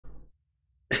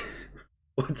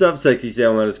What's up, Sexy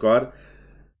Salmon Squad?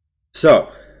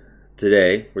 So,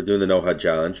 today we're doing the No HUD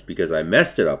challenge because I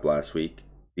messed it up last week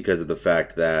because of the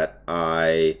fact that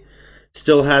I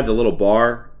still had the little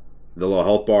bar, the little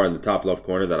health bar in the top left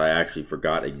corner that I actually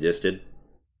forgot existed.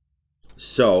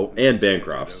 So, and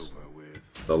Bancrofts,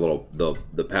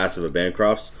 the passive of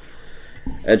Bancrofts.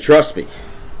 And trust me,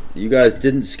 you guys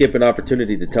didn't skip an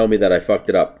opportunity to tell me that I fucked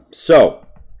it up. So,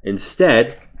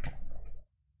 instead,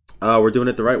 we're doing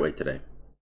it the right way today.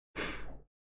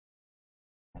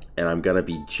 And I'm gonna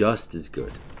be just as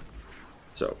good.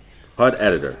 So, HUD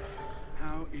editor.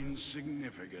 How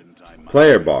insignificant I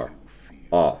Player bar,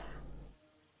 off.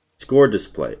 Score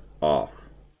display, off.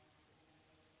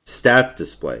 Stats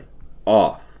display,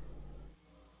 off.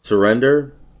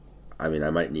 Surrender, I mean,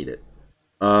 I might need it.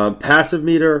 Passive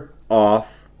meter, off.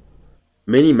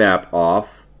 Minimap,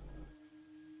 off.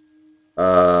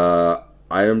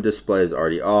 Item display is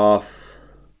already off.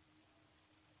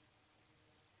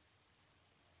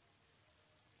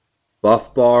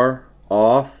 Buff bar,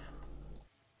 off.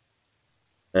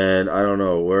 And I don't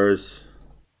know, where's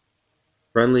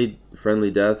friendly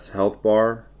deaths, health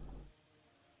bar?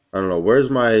 I don't know,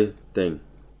 where's my thing?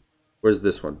 Where's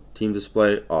this one? Team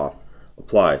display, off.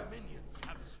 Apply.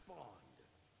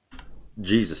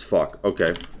 Jesus fuck,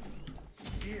 okay.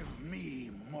 Give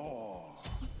me more.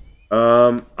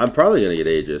 I'm probably gonna get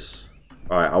Aegis.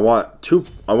 Alright, I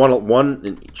want one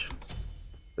in each.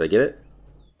 Did I get it?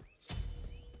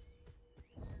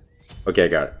 Okay, I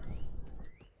got it.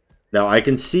 Now I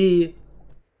can see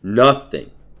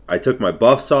nothing. I took my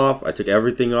buffs off. I took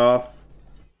everything off.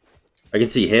 I can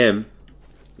see him,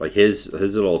 like his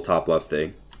little top left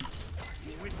thing.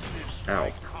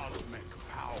 Ow.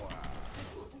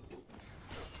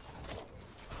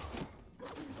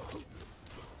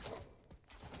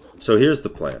 So here's the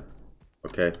plan.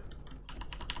 Okay.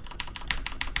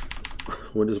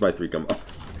 When does my 3 come up?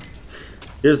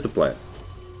 Here's the plan.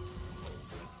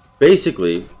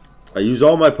 Basically, I use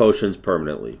all my potions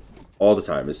permanently. All the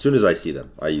time. As soon as I see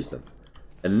them, I use them.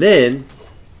 And then,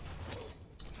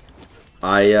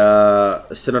 I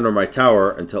sit under my tower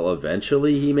until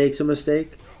eventually he makes a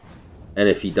mistake. And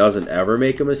if he doesn't ever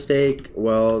make a mistake,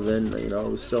 well, then, you know,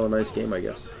 it was still a nice game, I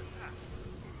guess.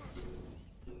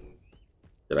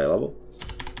 Did I level?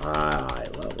 I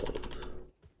leveled.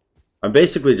 I'm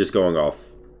basically just going off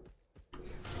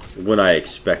when I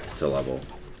expect to level.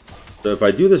 So if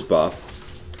I do this buff,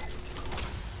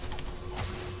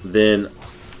 then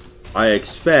I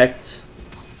expect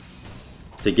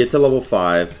to get to level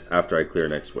 5 after I clear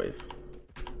next wave.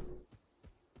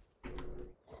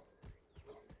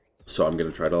 So I'm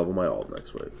going to try to level my ult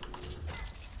next wave.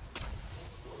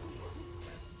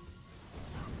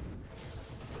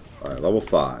 Alright, level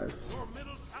 5.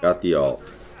 Got the ult.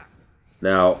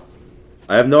 Now,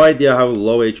 I have no idea how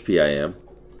low HP I am.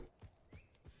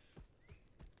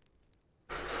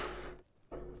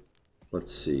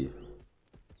 Let's see.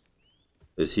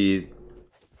 Is he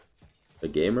a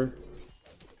gamer?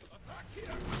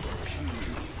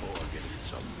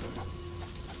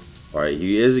 Alright,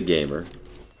 he is a gamer.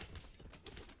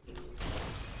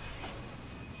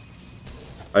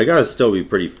 I gotta still be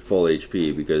pretty full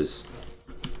HP because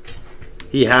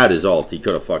he had his ult. He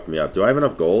could have fucked me up. Do I have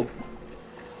enough gold?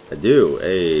 I do.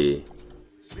 A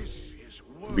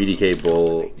BDK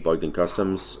Bull Bugged in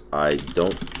Customs. I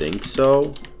don't think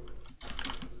so.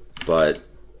 But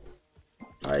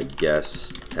I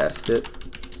guess test it.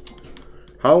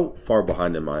 How far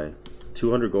behind am I?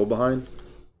 200 gold behind?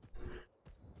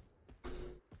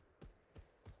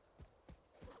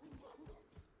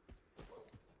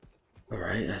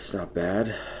 Alright, that's not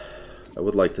bad. I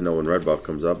would like to know when red buff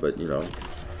comes up, but you know,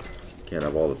 can't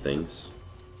have all the things.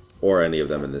 Or any of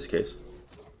them in this case.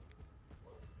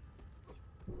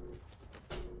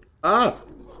 Ah!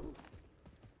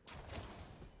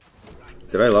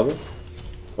 Did I level?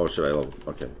 Oh, should I level?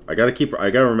 Okay. I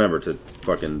gotta remember to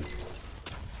fucking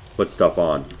put stuff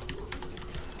on.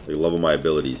 Like level my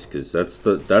abilities, because that's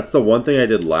the one thing I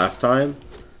did last time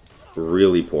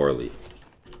really poorly.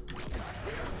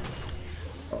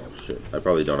 Oh shit. I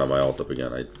probably don't have my ult up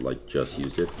again. I like just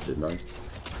used it, didn't I?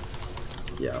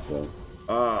 Yeah, well.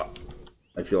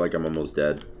 I feel like I'm almost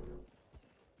dead.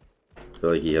 I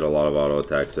feel like he hit a lot of auto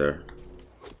attacks there.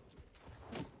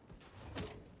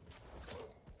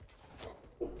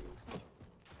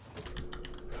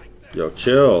 Yo,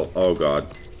 chill. Oh, God.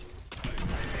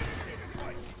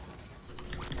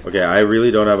 Okay, I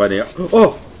really don't have any...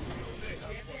 Oh!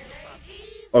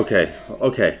 Okay,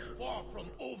 okay.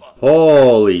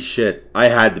 Holy shit. I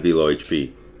had to be low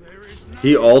HP.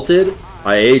 He ulted,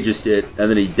 I aegis it, and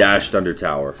then he dashed under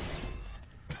tower.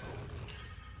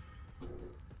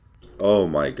 Oh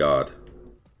my god.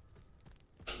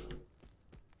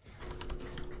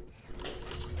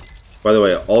 By the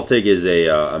way, Altig is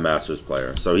a Masters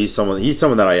player, so he's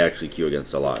someone that I actually queue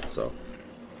against a lot. So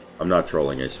I'm not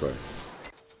trolling, I swear.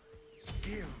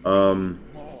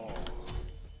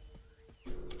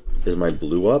 Is my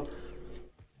blue up?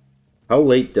 How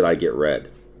late did I get red?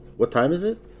 What time is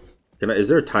it? Is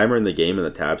there a timer in the game in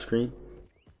the tab screen?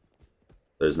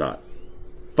 There's not.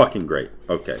 Fucking great.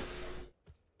 Okay.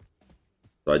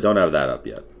 So I don't have that up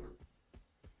yet.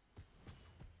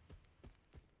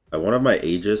 I won't have my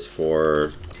Aegis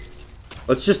for...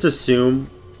 Let's just assume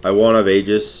I won't have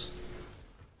Aegis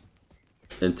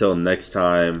until next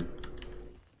time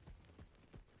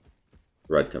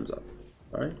red comes up.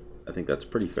 Alright? I think that's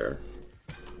pretty fair.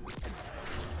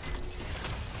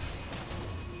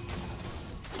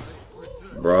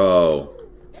 Bro.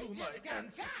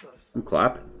 I'm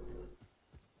clapping.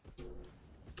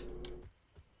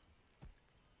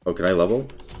 Oh, can I level?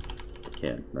 I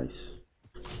can. Nice.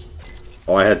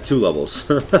 Oh, I had 2 levels.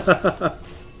 Do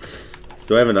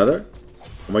I have another?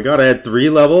 Oh my god, I had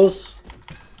 3 levels?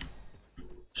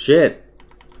 Shit.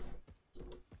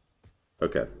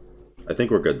 Okay. I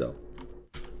think we're good, though.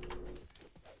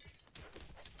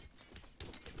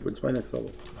 What's my next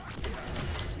level?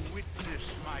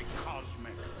 Witness my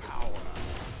cosmic power.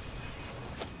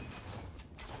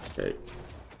 Okay.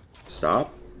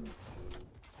 Stop.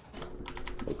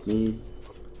 Smoke me.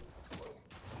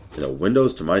 You know,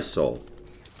 windows to my soul.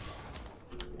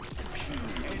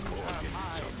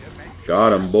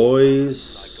 Got him,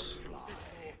 boys.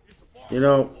 You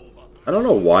know, I don't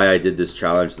know why I did this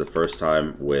challenge the first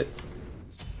time with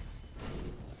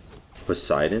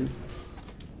Poseidon.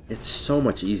 It's so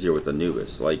much easier with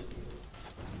Anubis. Like,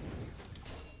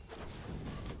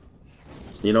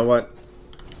 you know what?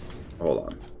 Hold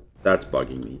on. That's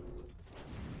bugging me.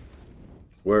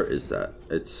 Where is that?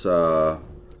 It's,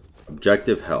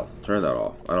 objective health. Turn that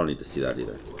off. I don't need to see that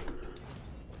either.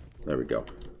 There we go.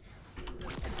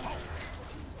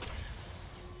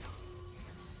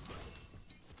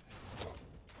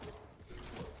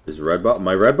 Is red buff?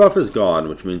 My red buff is gone,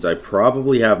 which means I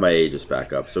probably have my Aegis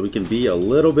back up, so we can be a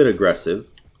little bit aggressive.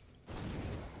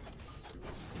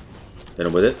 Hit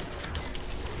him with it.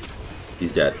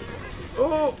 He's dead.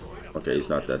 Oh! Okay, he's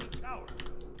not dead.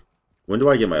 When do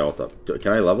I get my ult up?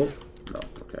 Can I level? No.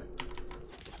 Okay.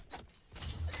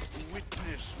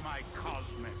 Witness my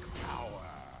cosmic power.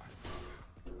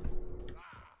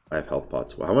 I have health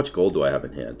pots. Well, how much gold do I have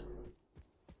in hand?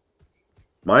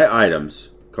 My items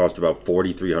cost about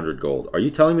 4,300 gold. Are you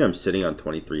telling me I'm sitting on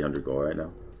 2,300 gold right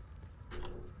now?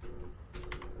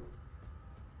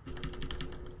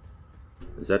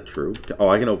 Is that true? Oh,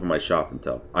 I can open my shop and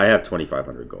tell. I have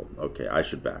 2,500 gold. Okay, I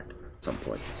should back at some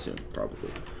point soon,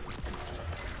 probably.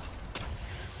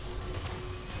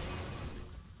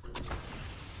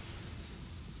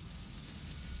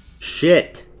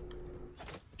 Shit!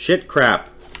 Shit crap!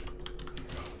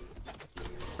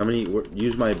 How many?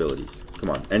 Use my abilities. Come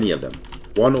on, any of them.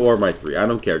 1 or my 3. I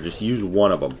don't care. Just use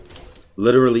one of them.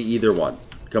 Literally either one.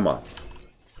 Come on.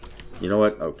 You know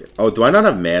what? Okay. Oh, do I not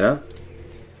have mana?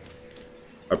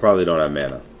 I probably don't have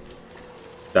mana.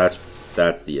 That's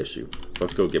the issue.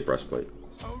 Let's go get breastplate.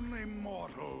 Only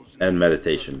mortals And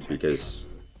meditation, because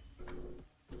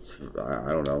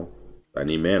I don't know. I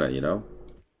need mana, you know?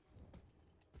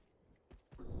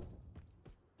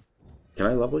 Can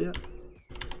I level yet?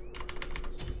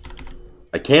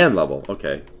 I can level.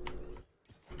 Okay.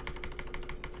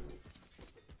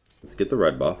 Let's get the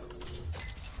red buff.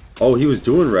 Oh, he was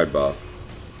doing red buff.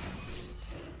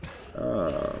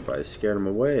 Ah, but I scared him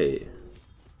away.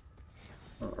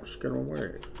 Oh, I scared him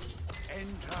away.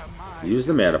 Use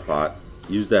the mana pot.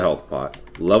 Use the health pot.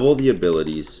 Level the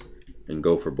abilities. And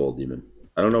go for Bull Demon.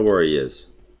 I don't know where he is.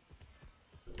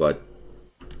 But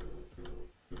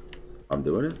I'm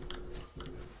doing it.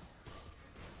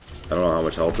 I don't know how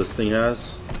much health this thing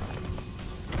has.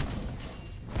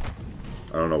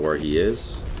 I don't know where he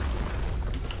is.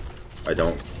 I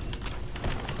don't.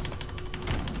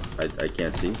 I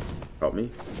can't see. Help me.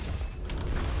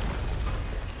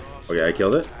 Okay, I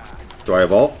killed it. Do I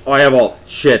have ult? Oh, I have ult.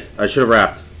 Shit, I should have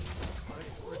wrapped.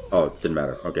 Oh, it didn't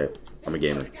matter. Okay, I'm a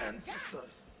gamer.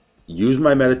 Use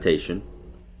my meditation.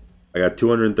 I got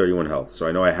 231 health, so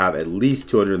I know I have at least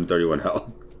 231 health.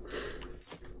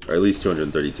 Or at least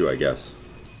 232, I guess.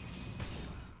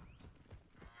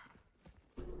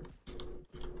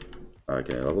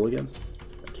 Can I level again?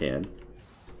 I can.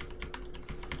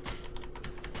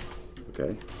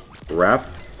 Okay. Wrap.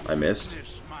 I missed.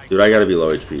 Dude, I gotta be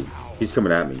low HP. He's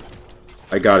coming at me.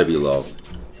 I gotta be low.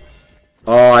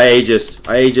 Oh, I Aegis'd.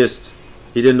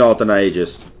 He didn't ult and I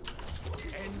Aegis'd.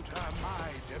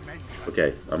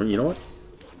 Okay, I mean, you know what?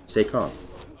 Stay calm.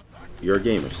 You're a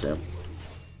gamer, Sam.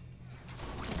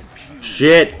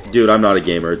 Shit! Dude, I'm not a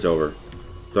gamer. It's over.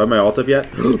 Do I have my ult up yet?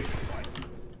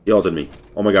 He ulted me.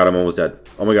 Oh my god, I'm almost dead.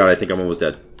 Oh my god, I think I'm almost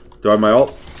dead. Do I have my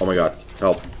ult? Oh my god.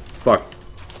 Help. Fuck.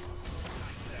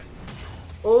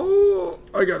 Oh,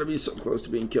 I gotta be so close to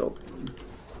being killed.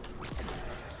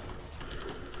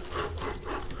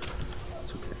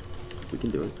 It's okay. We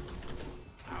can do it.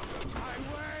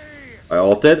 I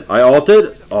ulted. I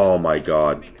ulted. Oh my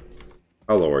god.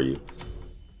 How low are you?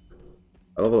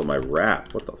 I leveled up my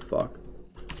wrap. What the fuck?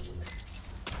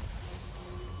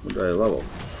 When did I level?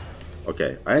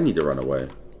 Okay, I need to run away.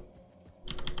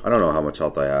 I don't know how much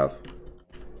health I have.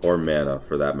 Or mana,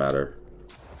 for that matter.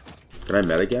 Can I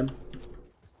med again?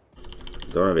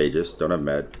 Don't have Aegis. Don't have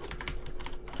med.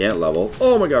 Can't level.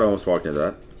 Oh my god, I almost walked into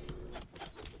that.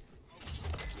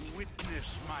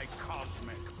 Witness my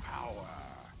cosmic power.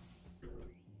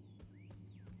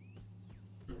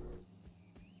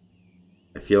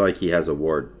 I feel like he has a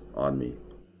ward on me.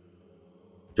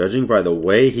 Judging by the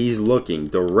way he's looking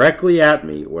directly at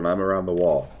me when I'm around the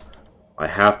wall, I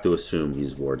have to assume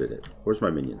he's warded it. Where's my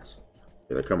minions?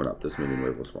 Okay, they're coming up. This minion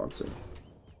wave will spawn soon.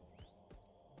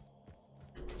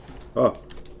 Oh.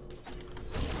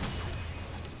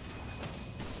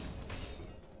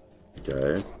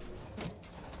 Okay.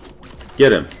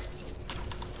 Get him.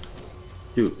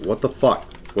 Dude, what the fuck?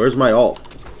 Where's my ult?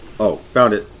 Oh,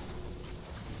 found it.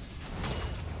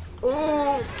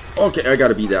 Oh. Okay, I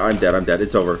gotta be there. I'm dead. I'm dead.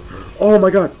 It's over. Oh my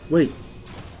god. Wait.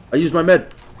 I used my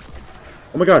med.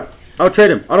 Oh my god. I'll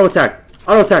trade him. Auto attack.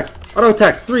 Auto attack. Auto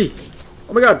attack. 3.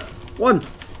 Oh my god. 1.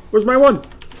 Where's my 1?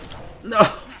 No.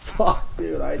 Fuck,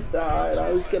 dude. I died.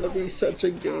 I was gonna be such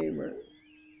a gamer.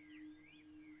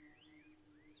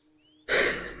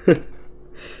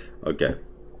 Okay.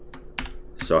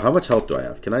 So how much health do I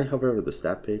have? Can I hover over the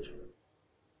stat page?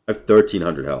 I have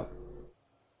 1300 health.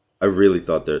 I really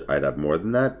thought that I'd have more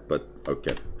than that, but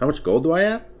okay. How much gold do I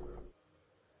have?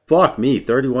 Fuck me,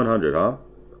 3100, huh?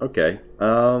 Okay.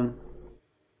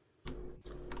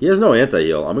 He has no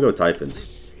anti-heal. I'm gonna go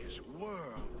Typhons.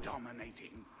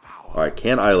 Alright,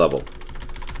 can I level?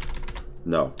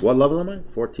 No. What level am I?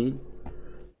 14?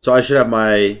 So I should have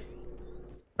my...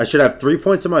 I should have 3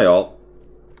 points in my ult.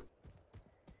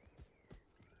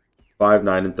 5,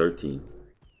 9, and 13.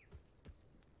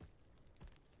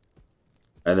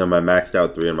 And then my maxed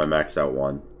out 3 and my maxed out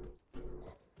 1.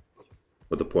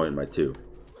 With a point in my 2.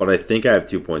 But I think I have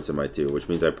 2 points in my 2, which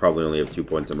means I probably only have 2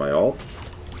 points in my ult.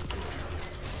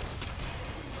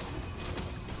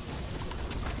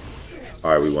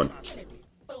 Alright, we won.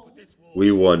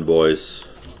 We won, boys.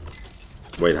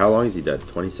 Wait, how long is he dead?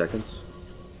 20 seconds?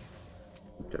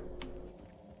 Okay.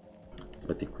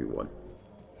 I think we won.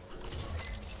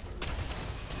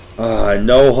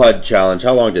 No HUD challenge.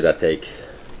 How long did that take?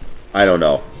 I don't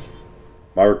know.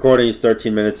 My recording is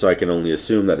 13 minutes, so I can only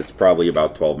assume that it's probably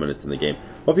about 12 minutes in the game.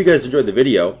 Hope you guys enjoyed the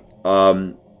video.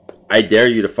 I dare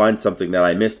you to find something that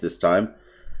I missed this time.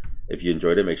 If you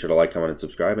enjoyed it, make sure to like, comment, and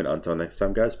subscribe. And until next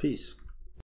time, guys, peace.